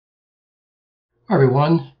Hi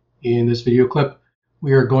everyone, in this video clip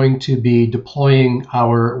we are going to be deploying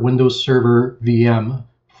our Windows Server VM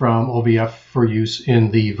from OVF for use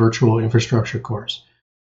in the virtual infrastructure course.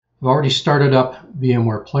 I've already started up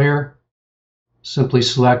VMware Player. Simply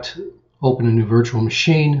select open a new virtual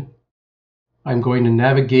machine. I'm going to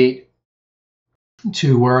navigate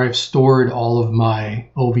to where I've stored all of my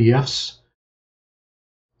OVFs.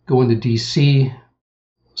 Go into DC,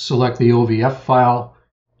 select the OVF file,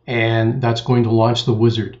 and that's going to launch the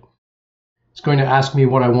wizard. It's going to ask me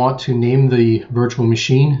what I want to name the virtual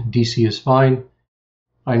machine. DC is fine.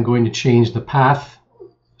 I'm going to change the path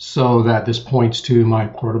so that this points to my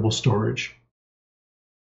portable storage.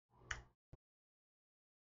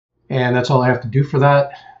 And that's all I have to do for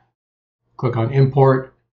that. Click on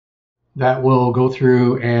import. That will go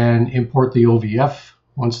through and import the OVF.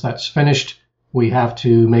 Once that's finished, we have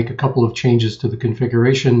to make a couple of changes to the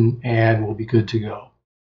configuration and we'll be good to go.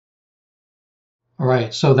 All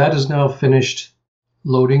right, so that is now finished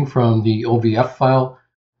loading from the OVF file.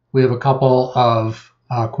 We have a couple of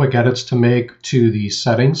quick edits to make to the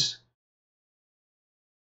settings.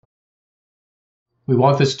 We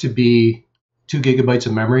want this to be 2 GB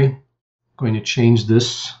of memory. I'm going to change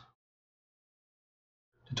this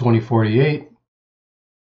to 2048.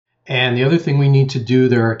 And the other thing we need to do,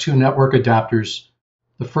 there are 2 network adapters.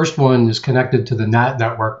 The first one is connected to the NAT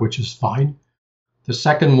network, which is fine. The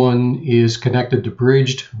second one is connected to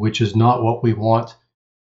bridged, which is not what we want.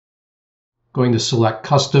 Going to select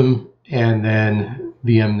custom and then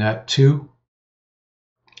VMnet2,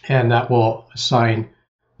 and that will assign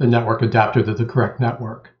the network adapter to the correct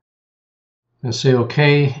network. And say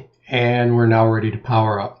OK, and we're now ready to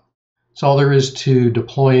power up. That's all there is to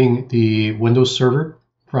deploying the Windows Server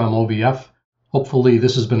from OVF. Hopefully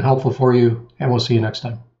this has been helpful for you, and we'll see you next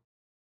time.